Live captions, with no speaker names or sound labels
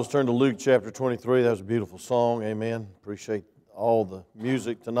Let's turn to Luke chapter 23. That was a beautiful song. Amen. Appreciate all the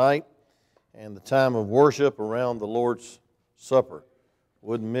music tonight and the time of worship around the Lord's Supper.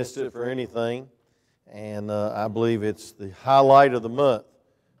 Wouldn't miss it for anything. And I believe it's the highlight of the month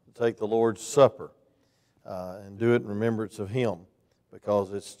to take the Lord's Supper and do it in remembrance of Him,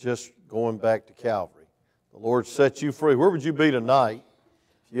 because it's just going back to Calvary. The Lord set you free. Where would you be tonight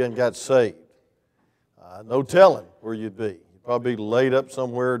if you hadn't got saved? No telling where you'd be. You'd probably be laid up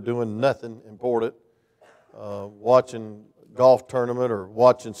somewhere doing nothing important, watching a golf tournament or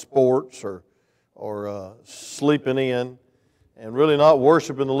watching sports or sleeping in, and really not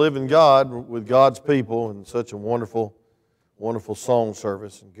worshiping the living God with God's people in such a wonderful, wonderful song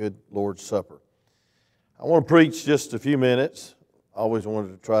service and good Lord's Supper. I want to preach just a few minutes. I always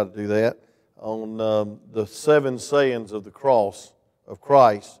wanted to try to do that, on the 7 sayings of the cross of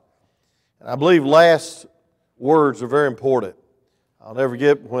Christ. And I believe last words are very important. I'll never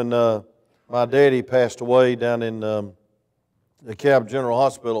forget when my daddy passed away down in the DeKalb General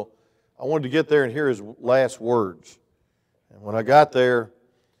Hospital. I wanted to get there and hear his last words. And when I got there,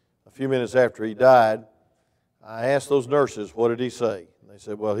 a few minutes after he died, I asked those nurses, what did he say? And they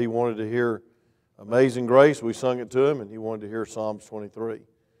said, well, he wanted to hear Amazing Grace. We sung it to him, and he wanted to hear Psalms 23.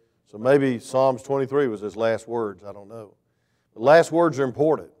 So maybe Psalms 23 was his last words. I don't know. The last words are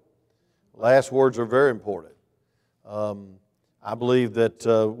important. Last words are very important. I believe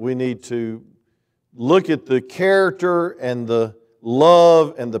that we need to look at the character and the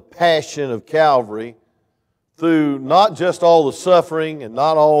love and the passion of Calvary through not just all the suffering and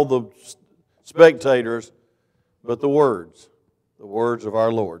not all the spectators, but the words of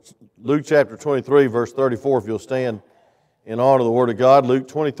our Lord. Luke chapter 23, verse 34, if you'll stand in honor of the Word of God. Luke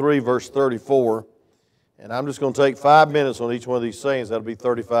 23, verse 34. And I'm just going to take 5 minutes on each one of these sayings. That'll be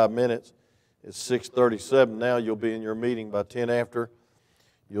 35 minutes. It's 6:37 now. You'll be in your meeting by 10 after.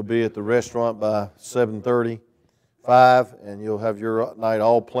 You'll be at the restaurant by 7:35, and you'll have your night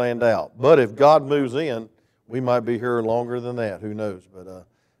all planned out. But if God moves in, we might be here longer than that. Who knows? But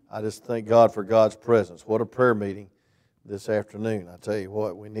I just thank God for God's presence. What a prayer meeting this afternoon. I tell you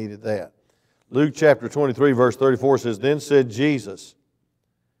what, we needed that. Luke chapter 23, verse 34 says, Then said Jesus,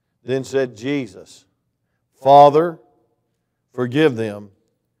 Father, forgive them,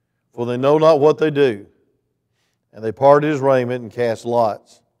 for they know not what they do. And they parted his raiment and cast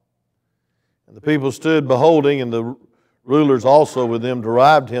lots. And the people stood beholding, and the rulers also with them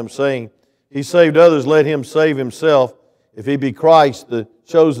derived him, saying, He saved others, let him save himself, if he be Christ, the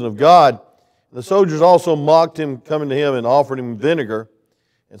chosen of God. And the soldiers also mocked him, coming to him and offered him vinegar,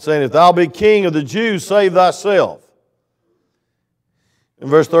 and saying, If thou be king of the Jews, save thyself. And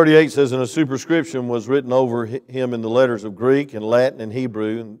verse 38 says, And a superscription was written over him in the letters of Greek and Latin and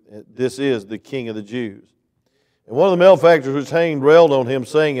Hebrew, and this is the King of the Jews. And one of the malefactors which hanged railed on him,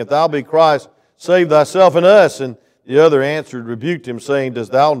 saying, If thou be Christ, save thyself and us. And the other answered, rebuked him, saying,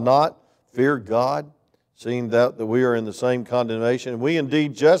 Dost thou not fear God, seeing that we are in the same condemnation? And we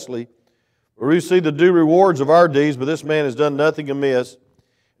indeed justly, for we see the due rewards of our deeds, but this man has done nothing amiss.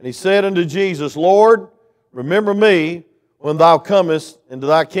 And he said unto Jesus, Lord, remember me when thou comest into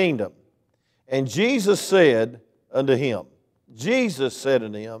thy kingdom. And Jesus said unto him,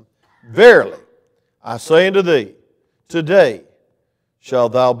 Verily, I say unto thee, today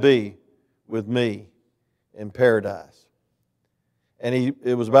shalt thou be with me in paradise. And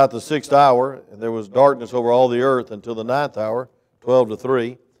it was about the 6th hour, and there was darkness over all the earth until the 9th hour, 12 to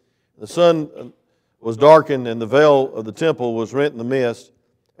 3. The sun was darkened, and the veil of the temple was rent in the midst.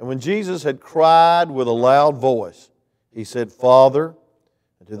 And when Jesus had cried with a loud voice, he said, Father,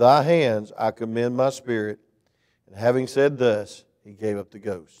 into thy hands I commend my spirit. And having said thus, he gave up the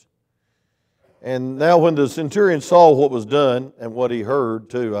ghost. And now when the centurion saw what was done, and what he heard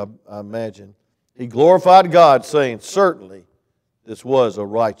too, I imagine, he glorified God, saying, Certainly this was a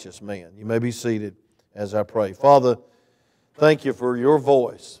righteous man. You may be seated as I pray. Father, thank you for your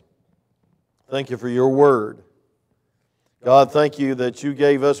voice. Thank you for your word. God, thank you that you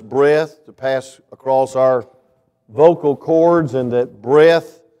gave us breath to pass across our vocal cords, and that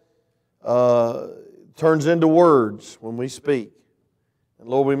breath turns into words when we speak. And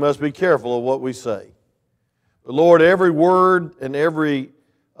Lord, we must be careful of what we say. But Lord, every word and every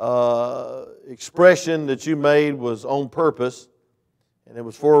expression that you made was on purpose, and it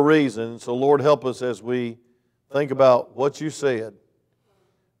was for a reason. So Lord, help us as we think about what you said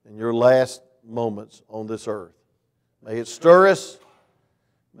in your last moments on this earth. May it stir us.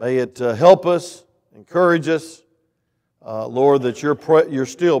 May it help us, encourage us. Lord, that you're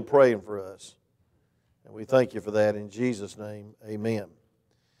still praying for us. And we thank you for that in Jesus' name. Amen.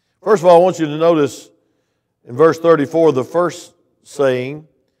 First of all, I want you to notice in verse 34, the first saying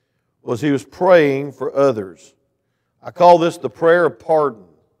was he was praying for others. I call this the prayer of pardon.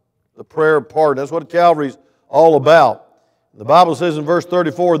 The prayer of pardon. That's what Calvary's all about. The Bible says in verse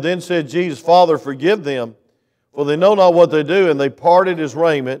 34, "Then said Jesus, Father, forgive them, for they know not what they do. And they parted his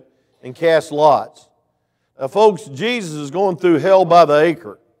raiment and cast lots." Now, folks, Jesus is going through hell by the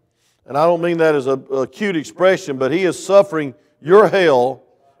acre. And I don't mean that as a cute expression, but he is suffering your hell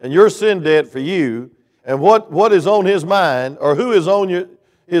and your sin debt for you. And what is on his mind, or who is on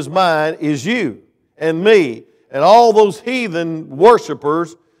his mind, is you and me and all those heathen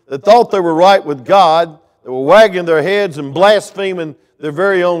worshipers that thought they were right with God, that were wagging their heads and blaspheming their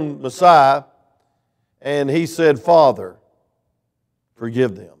very own Messiah. And he said, Father,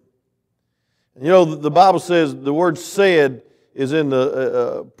 forgive them. And you know, the Bible says the word said is in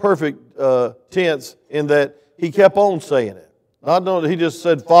the perfect tense, in that he kept on saying it. Not that he just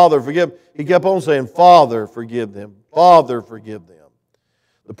said, Father, forgive. He kept on saying, Father, forgive them. Father, forgive them.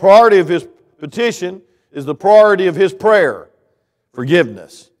 The priority of his petition is the priority of his prayer,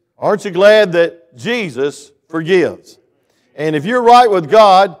 forgiveness. Aren't you glad that Jesus forgives? And if you're right with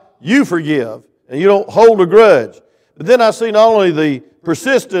God, you forgive, and you don't hold a grudge. But then I see not only the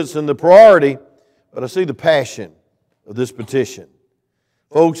persistence and the priority, but I see the passion of this petition.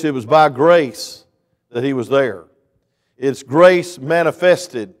 Folks, it was by grace that he was there. It's grace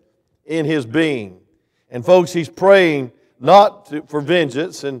manifested in his being. And folks, he's praying not for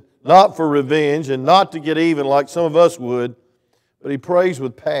vengeance and not for revenge and not to get even like some of us would, but he prays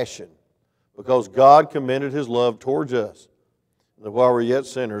with passion because God commended his love towards us, that while we're yet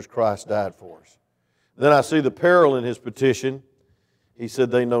sinners, Christ died for us. Then I see the peril in his petition. He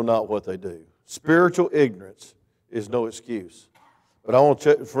said, they know not what they do. Spiritual ignorance is no excuse. But I want to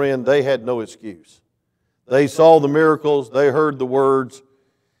tell you, friend, they had no excuse. They saw the miracles, they heard the words,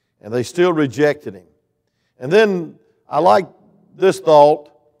 and they still rejected him. And then I like this thought,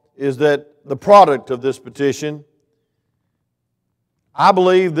 is that the product of this petition, I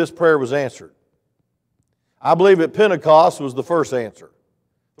believe this prayer was answered. I believe at Pentecost was the first answer.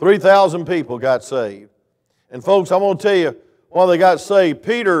 3,000 people got saved. And folks, I'm going to tell you, while they got saved,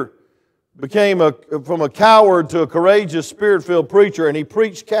 Peter became from a coward to a courageous, spirit-filled preacher, and he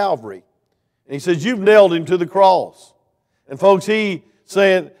preached Calvary. And he says, you've nailed him to the cross. And folks, he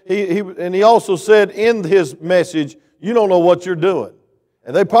also said in his message, you don't know what you're doing.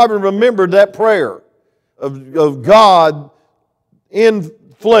 And they probably remembered that prayer of God in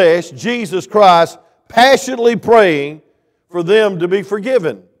flesh, Jesus Christ, passionately praying for them to be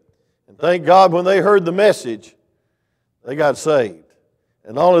forgiven. And thank God when they heard the message, they got saved.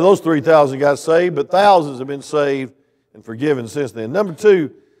 And not only those 3,000 got saved, but thousands have been saved and forgiven since then. Number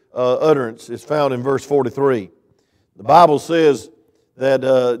two utterance is found in verse 43. The Bible says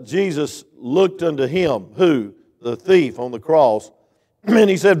that Jesus looked unto him, who? The thief on the cross, and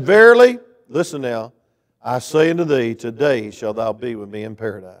he said, verily, listen now, I say unto thee, today shalt thou be with me in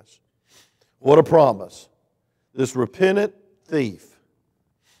paradise. What a promise. This repentant thief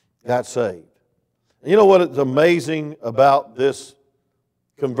got saved. And you know what is amazing about this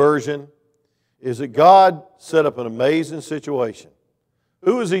conversion? Is that God set up an amazing situation.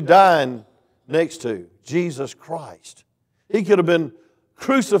 Who is he dying next to? Jesus Christ. He could have been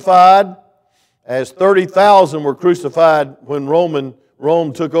crucified as 30,000 were crucified when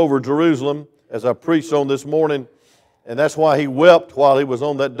Rome took over Jerusalem, as I preached on this morning. And that's why he wept while he was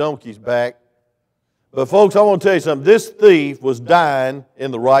on that donkey's back. But folks, I want to tell you something. This thief was dying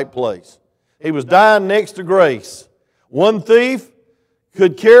in the right place. He was dying next to grace. One thief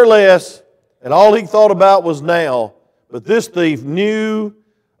could care less, and all he thought about was now. But this thief knew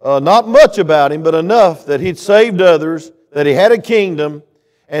not much about him, but enough that he'd saved others, that he had a kingdom,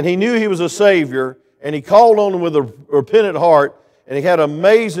 and he knew he was a Savior, and he called on him with a repentant heart, and he had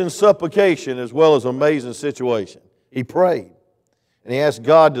amazing supplication as well as amazing situation. He prayed, and he asked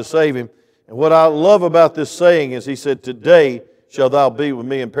God to save him. And what I love about this saying is he said, today shalt thou be with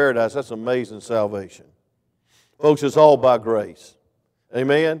me in paradise. That's amazing salvation. Folks, it's all by grace.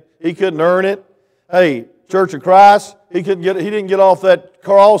 Amen? He couldn't earn it. Hey, Church of Christ, he didn't get off that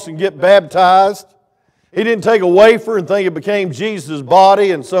cross and get baptized. He didn't take a wafer and think it became Jesus'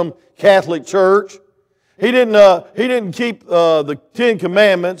 body in some Catholic church. He didn't keep the 10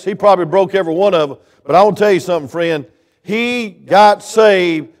 Commandments. He probably broke every one of them. But I want to tell you something, friend. He got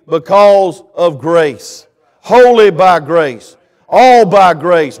saved because of grace. Wholly by grace. All by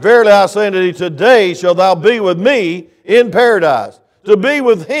grace. Verily I say unto thee, today shalt thou be with me in paradise. To be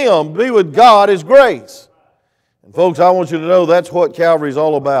with Him, be with God, is grace. And folks, I want you to know that's what Calvary is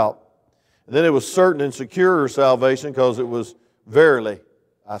all about. And then it was certain and secure salvation because it was verily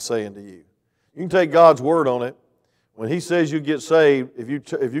I say unto you. You can take God's word on it. when He says you get saved, if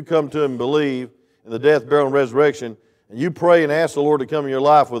you come to Him and believe in the death, burial, and resurrection, and you pray and ask the Lord to come in your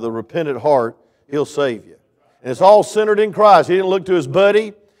life with a repentant heart, He'll save you. And it's all centered in Christ. He didn't look to his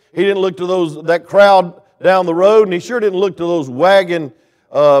buddy. He didn't look to that crowd down the road, and he sure didn't look to those wagging,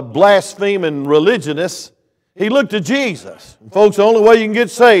 blaspheming religionists. He looked to Jesus. And folks, the only way you can get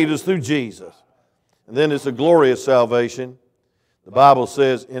saved is through Jesus. And then it's a glorious salvation. The Bible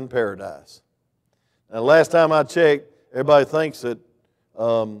says in paradise. Now, last time I checked, everybody thinks that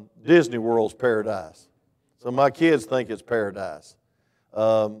Disney World's paradise. So my kids think it's paradise.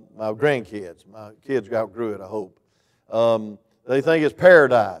 My grandkids. My kids outgrew it, I hope. They think it's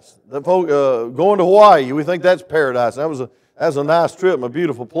paradise. The folk, going to Hawaii, we think that's paradise. That was a nice trip, a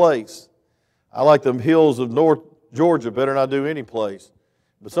beautiful place. I like the hills of North Georgia better than I do any place.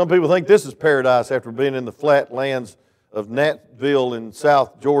 But some people think this is paradise after being in the flat lands of Natville in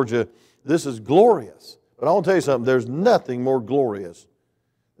South Georgia. This is glorious. But I want to tell you something. There's nothing more glorious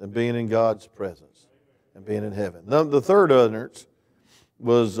than being in God's presence and being in heaven. The third utterance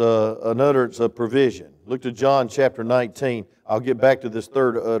was an utterance of provision. Look to John chapter 19. I'll get back to this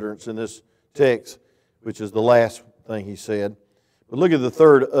third utterance in this text, which is the last thing he said. But look at the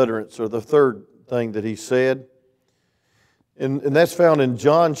third utterance, or the third thing that he said. And that's found in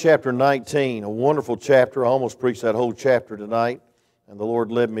John chapter 19, a wonderful chapter. I almost preached that whole chapter tonight, and the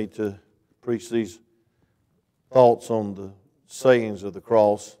Lord led me to preach these thoughts on the sayings of the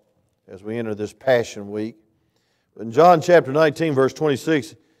cross as we enter this Passion Week. In John chapter 19, verse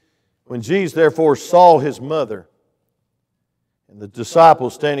 26, when Jesus therefore saw his mother and the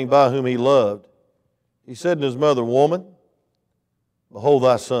disciples standing by whom he loved, he said to his mother, "Woman, behold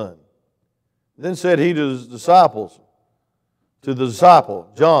thy son." Then said he to his disciples, to the disciple,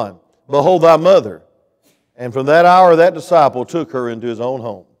 John, "Behold thy mother." And from that hour that disciple took her into his own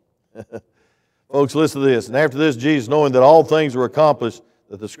home. Folks, listen to this. And after this, Jesus, knowing that all things were accomplished,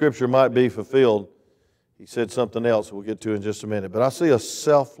 that the Scripture might be fulfilled, he said something else we'll get to in just a minute. But I see a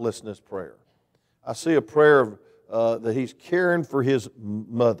selflessness prayer. I see a prayer that he's caring for his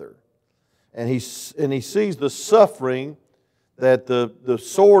mother. And he sees the suffering that the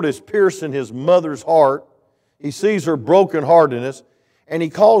sword is piercing his mother's heart. He sees her brokenheartedness, and he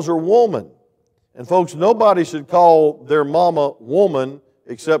calls her woman. And folks, nobody should call their mama woman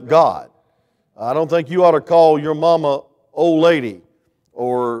except God. I don't think you ought to call your mama old lady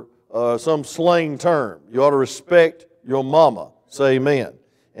or some slang term. You ought to respect your mama. Say amen.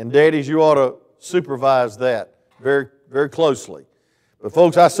 And daddies, you ought to supervise that very, very closely. But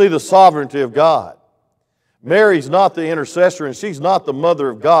folks, I see the sovereignty of God. Mary's not the intercessor, and she's not the mother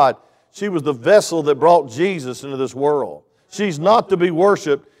of God. She was the vessel that brought Jesus into this world. She's not to be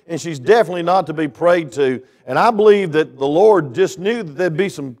worshiped, and she's definitely not to be prayed to. And I believe that the Lord just knew that there'd be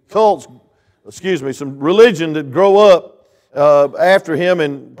some cults, some religion that grow up after him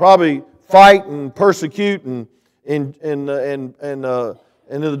and probably fight and persecute and in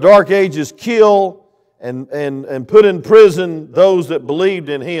the dark ages kill and put in prison those that believed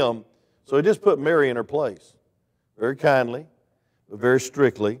in him. So he just put Mary in her place, very kindly, but very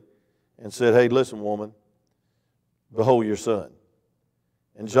strictly, and said, "Hey, listen, woman, behold your son.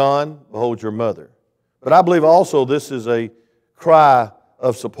 And John, behold your mother." But I believe also this is a cry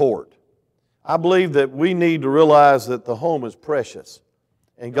of support. I believe that we need to realize that the home is precious.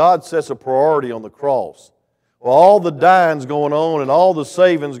 And God sets a priority on the cross. While all the dying's going on and all the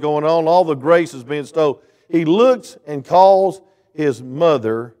saving's going on, all the grace is being bestowed, he looks and calls his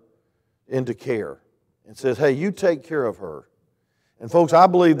mother into care and says, "Hey, you take care of her." And folks, I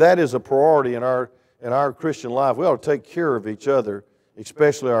believe that is a priority in our Christian life. We ought to take care of each other,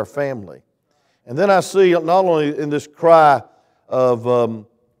 especially our family. And then I see not only in this cry of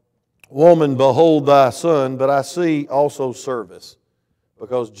 "Woman, behold thy son," but I see also service.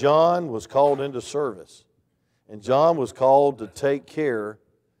 Because John was called into service. And John was called to take care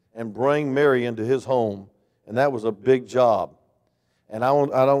and bring Mary into his home. And that was a big job. And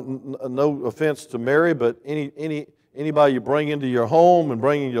I don't no offense to Mary, but anybody you bring into your home and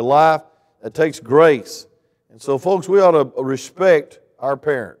bring in your life, that takes grace. And so, folks, we ought to respect our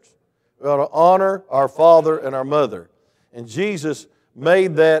parents. We ought to honor our father and our mother. And Jesus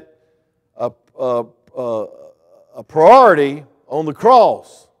made that a priority on the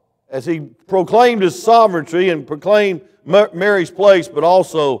cross as he proclaimed his sovereignty and proclaimed Mary's place, but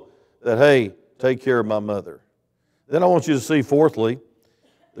also that, hey, take care of my mother. Then I want you to see, fourthly,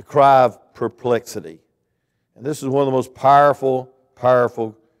 the cry of perplexity. And this is one of the most powerful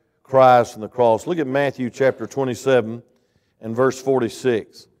cries from the cross. Look at Matthew chapter 27 and verse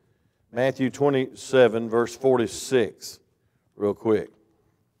 46. Matthew 27, verse 46, real quick.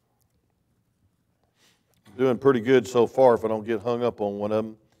 doing pretty good so far if I don't get hung up on one of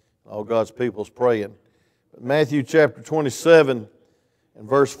them. All God's people's praying. But Matthew chapter 27 and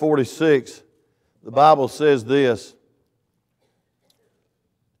verse 46, the Bible says this,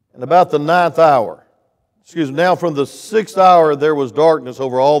 and about the ninth hour, now from the 6th hour there was darkness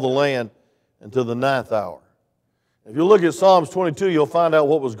over all the land until the 9th hour. If you look at Psalms 22, you'll find out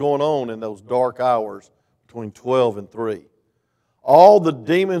what was going on in those dark hours between 12 and 3. All the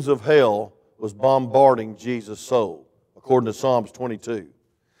demons of hell was bombarding Jesus' soul, according to Psalms 22.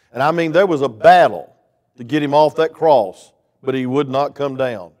 And I mean, there was a battle to get him off that cross, but he would not come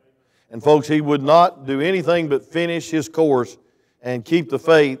down. And folks, he would not do anything but finish his course and keep the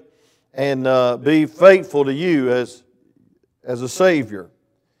faith and be faithful to you as a Savior.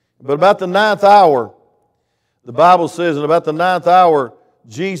 But about the 9th hour, the Bible says, and about the 9th hour,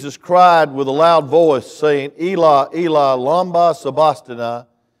 Jesus cried with a loud voice, saying, Eli, Eli, lama sabachthani,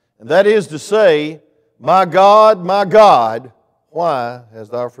 and that is to say, my God, why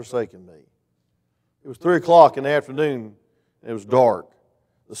hast thou forsaken me? It was 3 o'clock in the afternoon, and it was dark.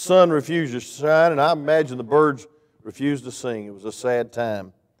 The sun refused to shine, and I imagine the birds refused to sing. It was a sad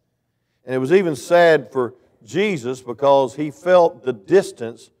time. And it was even sad for Jesus because he felt the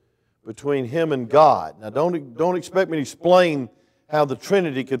distance between him and God. Now, don't expect me to explain how the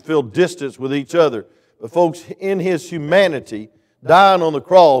Trinity could feel distance with each other. But folks, in his humanity, dying on the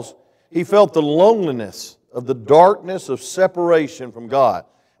cross, he felt the loneliness of the darkness of separation from God.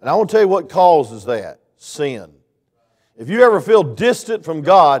 And I want to tell you what causes that. Sin. If you ever feel distant from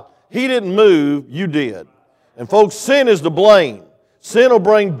God, He didn't move, you did. And folks, sin is to blame. Sin will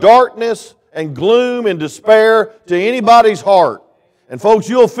bring darkness and gloom and despair to anybody's heart. And folks,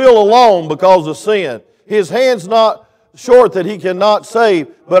 you'll feel alone because of sin. His hand's not short that He cannot save,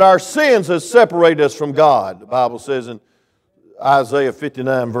 but our sins have separated us from God, the Bible says in Isaiah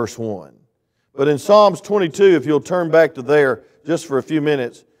 59 verse 1. But in Psalms 22, if you'll turn back to there just for a few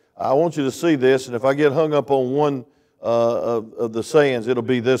minutes, I want you to see this, and if I get hung up on one of the sayings, it'll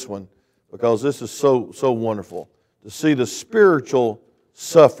be this one, because this is so wonderful, to see the spiritual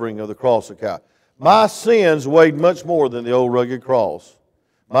suffering of the cross of Calvary. My sins weighed much more than the old rugged cross.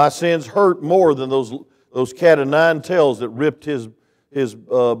 My sins hurt more than those cat o' nine tails that ripped his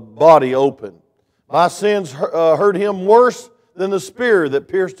body open. My sins hurt Him worse than the spear that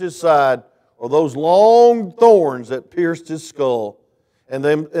pierced His side, or those long thorns that pierced His skull, and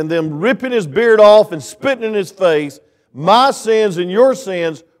them ripping His beard off and spitting in His face. My sins and your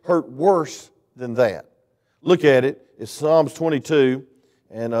sins hurt worse than that. Look at it. It's Psalms 22,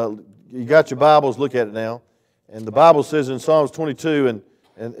 and you got your Bibles. Look at it now. And the Bible says in Psalms 22,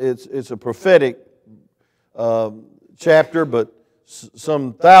 and it's a prophetic chapter, but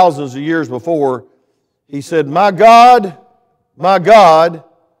some thousands of years before, he said, my God,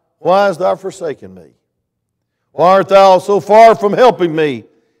 why hast thou forsaken me? Why art thou so far from helping me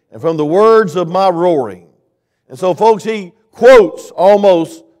and from the words of my roaring? And so, folks, he quotes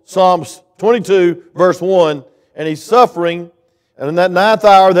almost Psalms 22, verse 1, and he's suffering, and in that 9th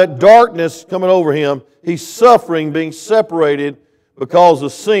hour, that darkness coming over him, he's suffering, being separated because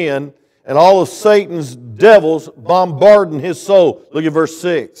of sin, and all of Satan's devils bombarding his soul. Look at verse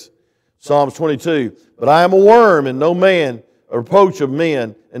 6, Psalms 22. But I am a worm and no man, a reproach of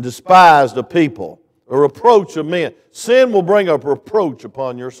men, and despised of people. A reproach of men. Sin will bring a reproach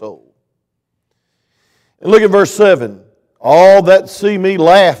upon your soul. And look at verse 7. All that see me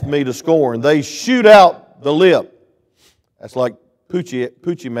laugh me to scorn. They shoot out the lip. That's like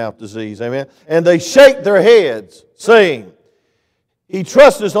poochie mouth disease. Amen. And they shake their heads, saying, He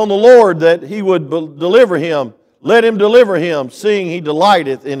trusteth on the Lord that He would deliver him. Let Him deliver him, seeing He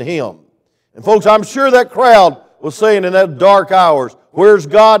delighteth in him. And folks, I'm sure that crowd was saying in that dark hours, where's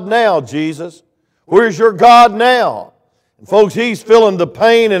God now, Jesus? Where's your God now? And folks, he's feeling the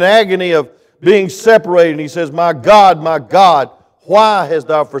pain and agony of being separated. And he says, my God, why hast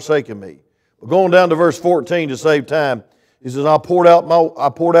thou forsaken me? We're going down to verse 14 to save time. He says, I poured out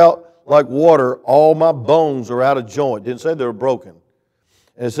like water, all my bones are out of joint. Didn't say they were broken.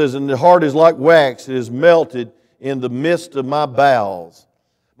 And it says, and the heart is like wax, it is melted in the midst of my bowels.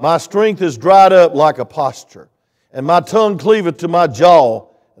 My strength is dried up like a potsherd, and my tongue cleaveth to my jaw.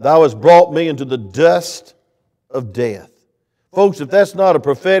 Thou hast brought me into the dust of death. Folks, if that's not a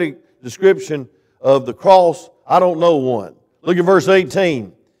prophetic description of the cross, I don't know one. Look at verse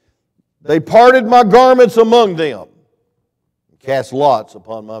 18. They parted my garments among them, and cast lots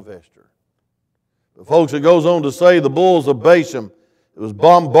upon my vesture. But folks, it goes on to say the bulls of Bashan, it was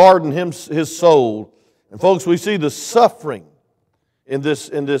bombarding his soul. And folks, we see the suffering in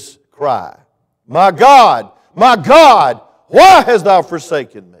this cry. My God, why hast thou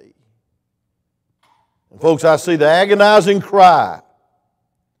forsaken me? And folks, I see the agonizing cry.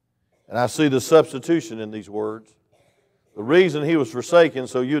 And I see the substitution in these words. The reason He was forsaken,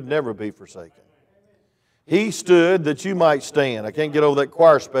 so you'd never be forsaken. He stood that you might stand. I can't get over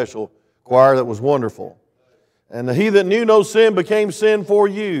that special choir. That was wonderful. And He that knew no sin became sin for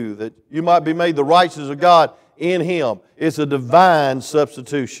you, that you might be made the righteousness of God in Him. It's a divine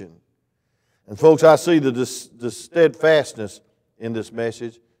substitution. And folks, I see the steadfastness in this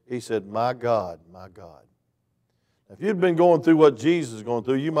message. He said, my God, my God. If you'd been going through what Jesus is going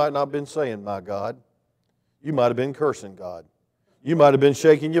through, you might not have been saying, my God. You might have been cursing God. You might have been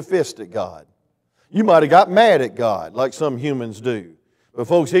shaking your fist at God. You might have got mad at God like some humans do. But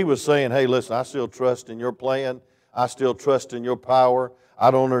folks, He was saying, hey, listen, I still trust in your plan. I still trust in your power.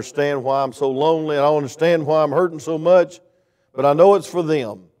 I don't understand why I'm so lonely. I don't understand why I'm hurting so much. But I know it's for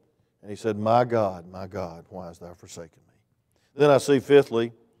them. And He said, my God, why hast thou forsaken me? Then I see,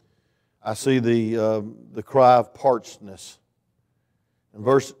 fifthly, I see the cry of parchedness.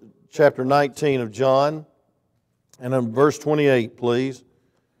 In chapter 19 of John, and in verse 28, please.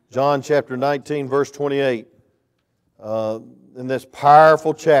 John chapter 19, verse 28. In this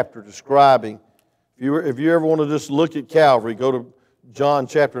powerful chapter describing, if you ever want to just look at Calvary, go to John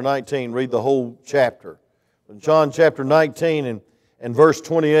chapter 19, read the whole chapter. In John chapter 19 and verse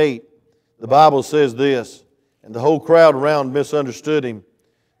 28, the Bible says this, and the whole crowd around misunderstood Him.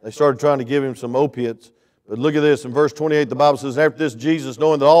 They started trying to give Him some opiates. But look at this, in verse 28, the Bible says, after this, Jesus,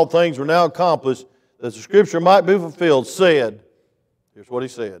 knowing that all things were now accomplished, that the Scripture might be fulfilled, said, here's what He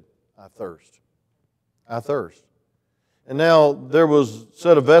said, I thirst. I thirst. And now there was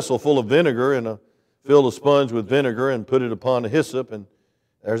set a vessel full of vinegar, and filled a sponge with vinegar, and put it upon a hyssop, and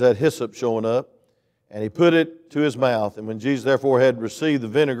there's that hyssop showing up. And He put it to His mouth. And when Jesus therefore had received the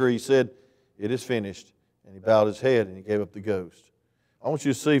vinegar, He said, it is finished. And He bowed His head, and He gave up the ghost. I want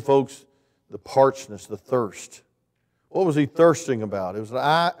you to see, folks, the parchness, the thirst. What was He thirsting about? It was an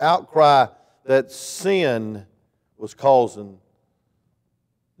outcry that sin was causing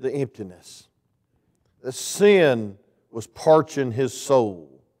the emptiness. The sin was parching His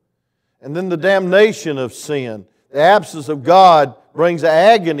soul. And then the damnation of sin. The absence of God brings the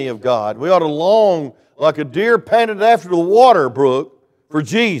agony of God. We ought to long like a deer panted after the water brook for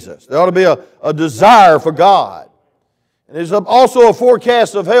Jesus. There ought to be a desire for God. And there's also a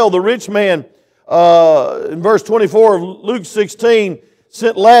forecast of hell. The rich man, in verse 24 of Luke 16,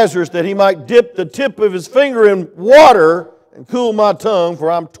 sent Lazarus that he might dip the tip of his finger in water and cool my tongue,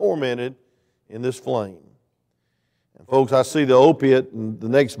 for I'm tormented in this flame. And folks, I see the opiate in the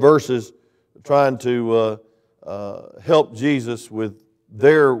next verses trying to help Jesus with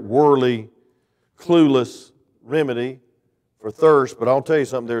their worldly, clueless remedy for thirst. But I'll tell you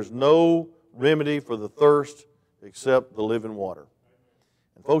something, there's no remedy for the thirst except the living water.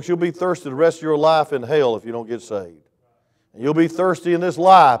 And folks, you'll be thirsty the rest of your life in hell if you don't get saved. And you'll be thirsty in this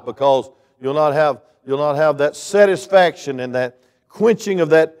life because you'll not have that satisfaction and that quenching of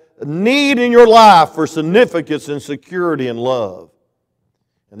that need in your life for significance and security and love.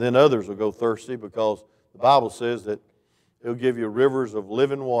 And then others will go thirsty because the Bible says that He'll give you rivers of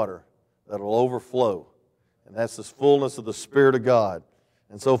living water that will overflow. And that's the fullness of the Spirit of God.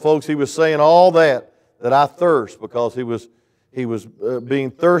 And so, folks, He was saying all that I thirst, because He was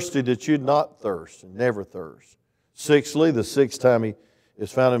being thirsty that you'd not thirst and never thirst. Sixthly, the sixth time He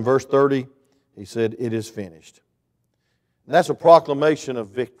is found in verse 30, He said, it is finished. And that's a proclamation of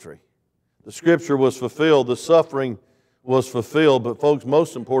victory. The Scripture was fulfilled, the suffering was fulfilled, but folks,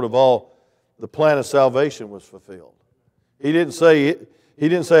 most important of all, the plan of salvation was fulfilled. He didn't say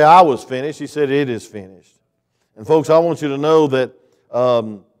I was finished, He said it is finished. And folks, I want you to know that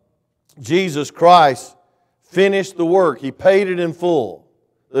Jesus Christ finished the work. He paid it in full.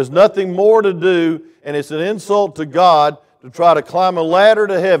 There's nothing more to do, and it's an insult to God to try to climb a ladder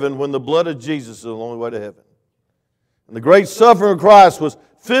to heaven when the blood of Jesus is the only way to heaven. And the great suffering of Christ was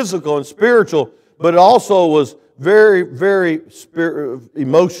physical and spiritual, but it also was very, very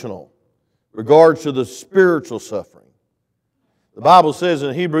emotional in regards to the spiritual suffering. The Bible says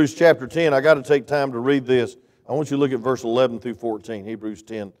in Hebrews chapter 10, I got to take time to read this. I want you to look at verse 11 through 14. Hebrews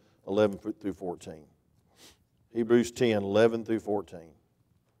 10, 11 through 14. Hebrews 10, 11 through 14.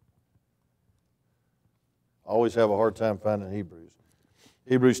 I always have a hard time finding Hebrews.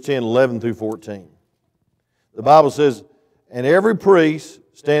 Hebrews 10, 11 through 14. The Bible says, and every priest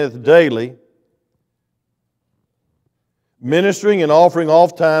standeth daily, ministering and offering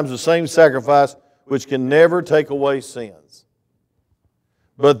oft times the same sacrifice, which can never take away sins.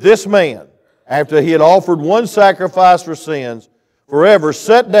 But this man, after he had offered one sacrifice for sins, forever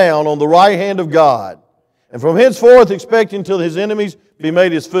sat down on the right hand of God, and from henceforth expecting till his enemies be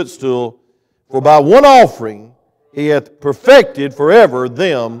made his footstool. For by one offering He hath perfected forever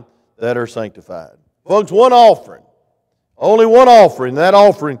them that are sanctified. Folks, one offering. Only one offering. That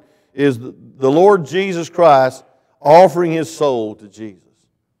offering is the Lord Jesus Christ offering His soul to Jesus.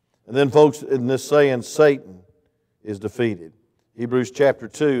 And then, folks, in this saying, Satan is defeated. Hebrews chapter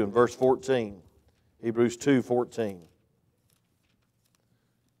 2 and verse 14. Hebrews 2:14.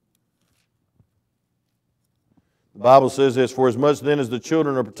 The Bible says this, For as much then as the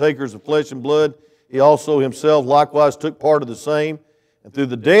children are partakers of flesh and blood, He also Himself likewise took part of the same, and through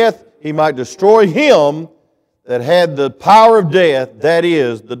the death He might destroy him that had the power of death, that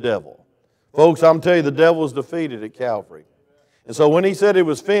is, the devil. Folks, I'm telling you, the devil was defeated at Calvary. And so when He said it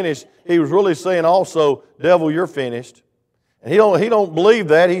was finished, He was really saying also, devil, you're finished. And he don't believe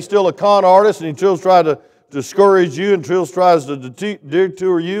that. He's still a con artist, and he still tries to discourage you, and still tries to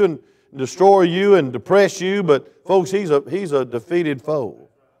detour you and destroy you and depress you. But folks, he's a defeated foe.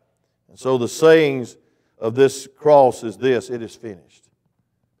 And so the sayings of this cross is this: it is finished,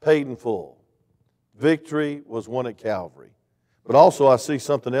 paid in full. Victory was won at Calvary. But also I see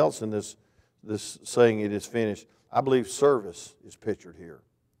something else in this saying, it is finished. I believe service is pictured here.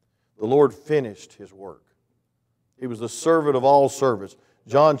 The Lord finished His work. He was the servant of all service.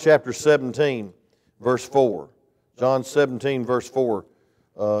 John chapter 17, verse 4. John 17, verse 4.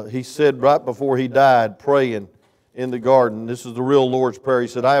 He said right before He died, praying in the garden, this is the real Lord's Prayer. He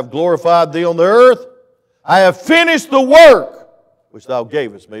said, I have glorified Thee on the earth. I have finished the work which Thou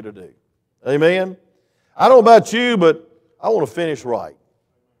gavest me to do. Amen? I don't know about you, but I want to finish right.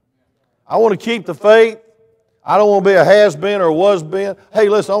 I want to keep the faith. I don't want to be a has-been or was-been. Hey,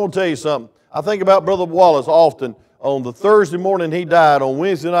 listen, I want to tell you something. I think about Brother Wallace often. On the Thursday morning he died, on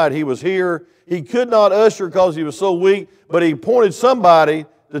Wednesday night he was here. He could not usher because he was so weak, but he appointed somebody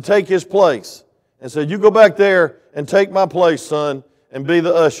to take his place and said, you go back there and take my place, son, and be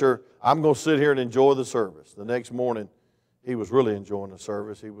the usher. I'm going to sit here and enjoy the service. The next morning, he was really enjoying the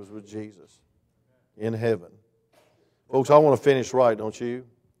service. He was with Jesus in heaven. Folks, I want to finish right, don't you?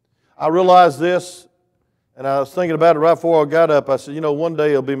 I realized this, and I was thinking about it right before I got up. I said, you know, one day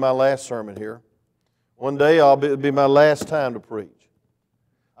it'll be my last sermon here. One day it'll be my last time to preach.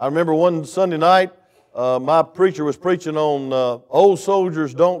 I remember one Sunday night, my preacher was preaching on old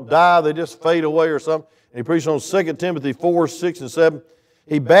soldiers don't die, they just fade away or something. And he preached on 2 Timothy 4, 6, and 7.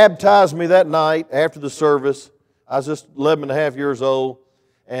 He baptized me that night after the service. I was just 11 and a half years old.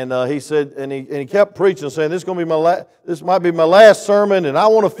 And he said, and he kept preaching, saying, this might be my last sermon, and I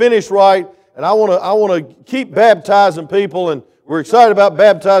want to finish right, and I want to keep baptizing people. And we're excited about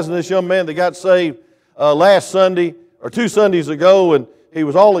baptizing this young man that got saved last Sunday, or 2 Sundays ago, and he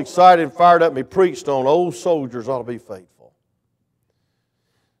was all excited and fired up, and he preached on old soldiers ought to be faithful.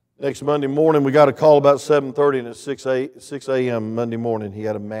 Next Monday morning, we got a call about 7:30, and at 6 a.m. Monday morning, he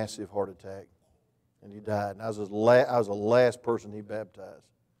had a massive heart attack, and he died. And I was the last person he baptized.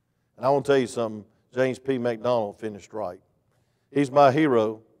 And I want to tell you something, James P. McDonald finished right. He's my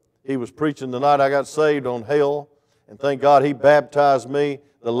hero. He was preaching the night I got saved on hell, and thank God he baptized me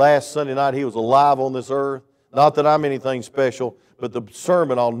the last Sunday night he was alive on this earth. Not that I'm anything special, but the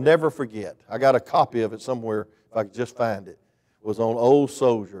sermon I'll never forget. I got a copy of it somewhere, if I could just find it. It was on old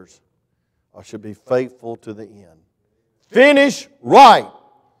soldiers. I should be faithful to the end. Finish right.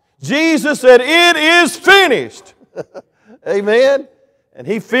 Jesus said, it is finished. Amen. And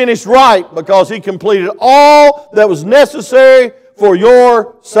He finished right because He completed all that was necessary for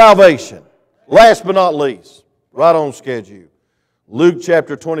your salvation. Last but not least, right on schedule, Luke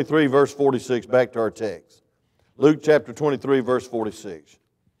chapter 23, verse 46, back to our text. Luke chapter 23, verse 46.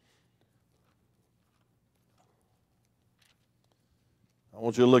 I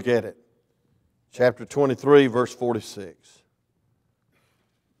want you to look at it. Chapter 23, verse 46.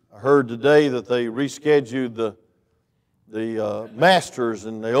 I heard today that they rescheduled the Masters,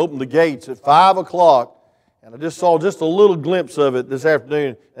 and they opened the gates at 5 o'clock. And I just saw just a little glimpse of it this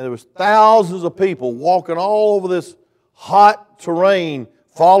afternoon. And there was thousands of people walking all over this hot terrain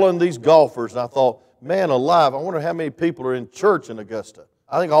following these golfers. And I thought, man alive, I wonder how many people are in church in Augusta.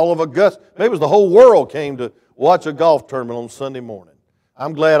 I think all of Augusta, maybe it was the whole world came to watch a golf tournament on Sunday morning.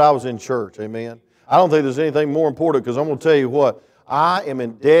 I'm glad I was in church, amen. I don't think there's anything more important, because I'm going to tell you what, I am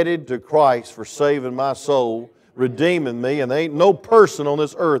indebted to Christ for saving my soul, redeeming me, and there ain't no person on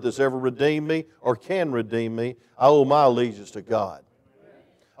this earth that's ever redeemed me or can redeem me. I owe my allegiance to God.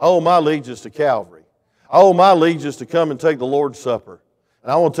 I owe my allegiance to Calvary. I owe my allegiance to come and take the Lord's Supper.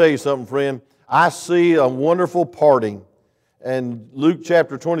 And I want to tell you something, friend. I see a wonderful parting. And Luke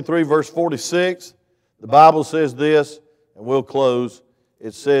chapter 23, verse 46, the Bible says this, and we'll close.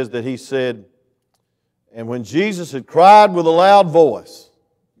 It says that He said, and when Jesus had cried with a loud voice,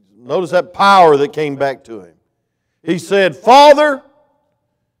 notice that power that came back to him. He said, Father,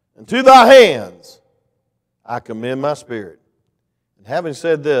 into thy hands I commend my spirit. And having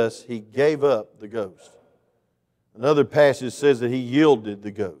said this, he gave up the ghost. Another passage says that he yielded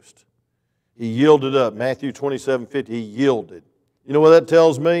the ghost. He yielded up. Matthew 27:50, he yielded. You know what that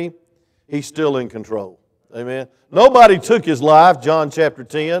tells me? He's still in control. Amen. Nobody took his life, John chapter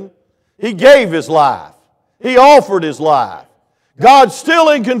 10. He gave his life. He offered his life. God's still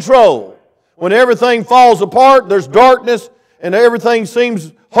in control. When everything falls apart, there's darkness, and everything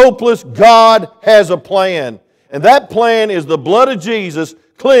seems hopeless, God has a plan. And that plan is the blood of Jesus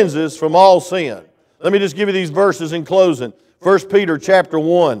cleanses from all sin. Let me just give you these verses in closing. 1 Peter chapter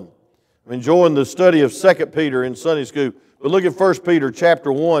 1. I'm enjoying the study of 2 Peter in Sunday school. But look at 1 Peter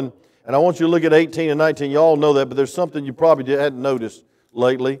chapter 1, and I want you to look at 18 and 19. You all know that, but there's something you probably hadn't noticed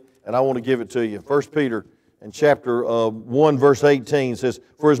lately, and I want to give it to you. 1 Peter and chapter 1, verse 18 says,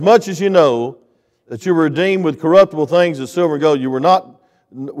 For as much as you know that you were redeemed with corruptible things as silver and gold, you were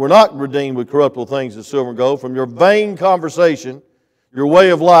not redeemed with corruptible things as silver and gold from your vain conversation, your way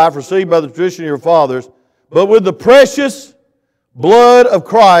of life received by the tradition of your fathers, but with the precious blood of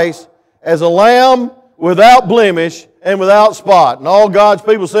Christ as a lamb without blemish and without spot. And all God's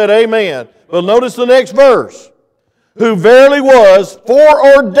people said amen. But notice the next verse. Who verily was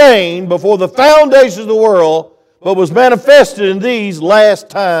foreordained before the foundations of the world, but was manifested in these last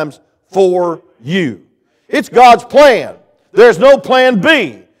times for you. It's God's plan. There's no plan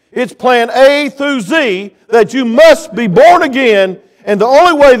B. It's plan A through Z that you must be born again, and the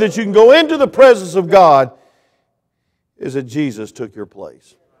only way that you can go into the presence of God is that Jesus took your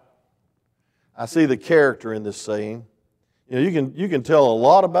place. I see the character in this saying. You know, you can tell a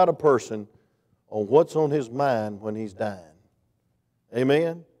lot about a person on what's on his mind when he's dying.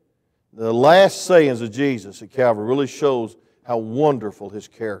 Amen? The last sayings of Jesus at Calvary really shows how wonderful his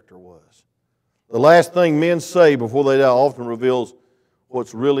character was. The last thing men say before they die often reveals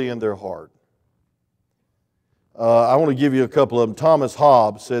what's really in their heart. I want to give you a couple of them. Thomas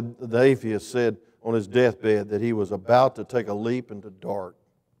Hobbes, the atheist, said on his deathbed that he was about to take a leap into dark.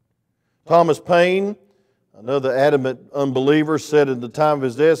 Thomas Paine, another adamant unbeliever, said at the time of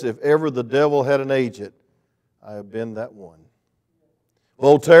his death, if ever the devil had an agent, I have been that one.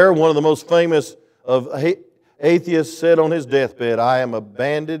 Voltaire, one of the most famous of atheists, said on his deathbed, I am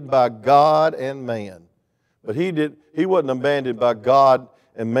abandoned by God and man. But he wasn't abandoned by God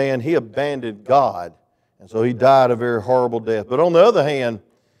and man, he abandoned God. And so he died a very horrible death. But on the other hand,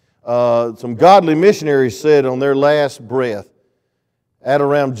 some godly missionaries said on their last breath,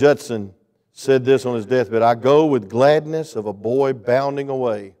 Adoniram Judson said this on his deathbed, I go with gladness of a boy bounding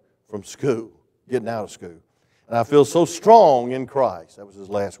away from school, getting out of school. And I feel so strong in Christ. That was his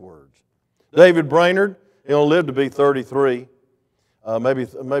last words. David Brainerd, he only lived to be 33. Maybe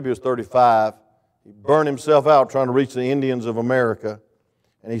it was 35. He burned himself out trying to reach the Indians of America.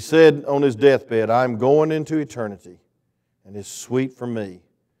 And he said on his deathbed, I'm going into eternity, and it's sweet for me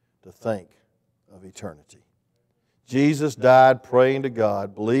to think of eternity. Jesus died praying to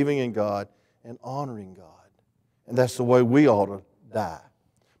God, believing in God, and honoring God. And that's the way we ought to die.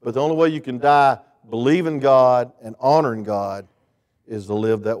 But the only way you can die believing God and honoring God is to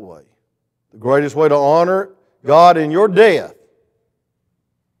live that way. The greatest way to honor God in your death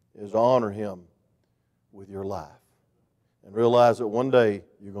is to honor Him with your life. And realize that one day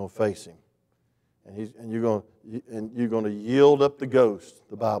you're going to face Him. And you're going to yield up the ghost,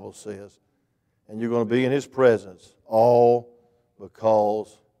 the Bible says. And you're going to be in His presence, all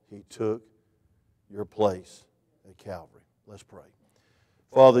because He took your place at Calvary. Let's pray.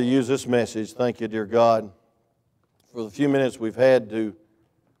 Father, use this message. Thank you, dear God, for the few minutes we've had to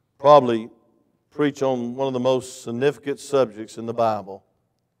probably preach on one of the most significant subjects in the Bible,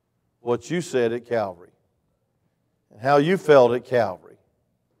 what you said at Calvary and how you felt at Calvary.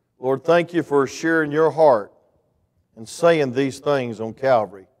 Lord, thank you for sharing your heart and saying these things on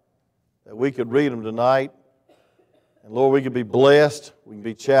Calvary, that we could read them tonight. And Lord, we could be blessed, we can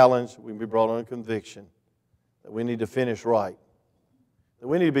be challenged, we can be brought under conviction that we need to finish right, that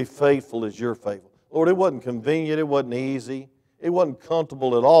we need to be faithful as you're faithful. Lord, it wasn't convenient, it wasn't easy, it wasn't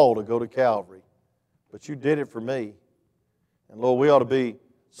comfortable at all to go to Calvary, but you did it for me. And Lord, we ought to be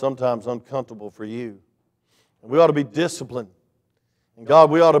sometimes uncomfortable for you. And we ought to be disciplined. And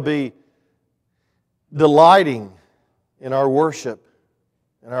God, we ought to be delighting in our worship,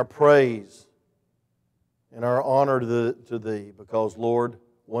 in our praise, in our honor to Thee. Because, Lord,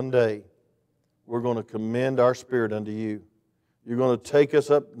 one day we're going to commend our spirit unto You. You're going to take us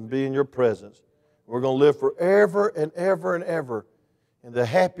up and be in Your presence. We're going to live forever and ever and ever in the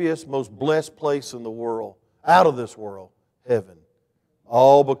happiest, most blessed place in the world, out of this world, heaven.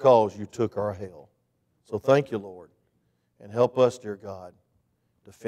 all because you took our hell. So thank you, Lord, and help us, dear God,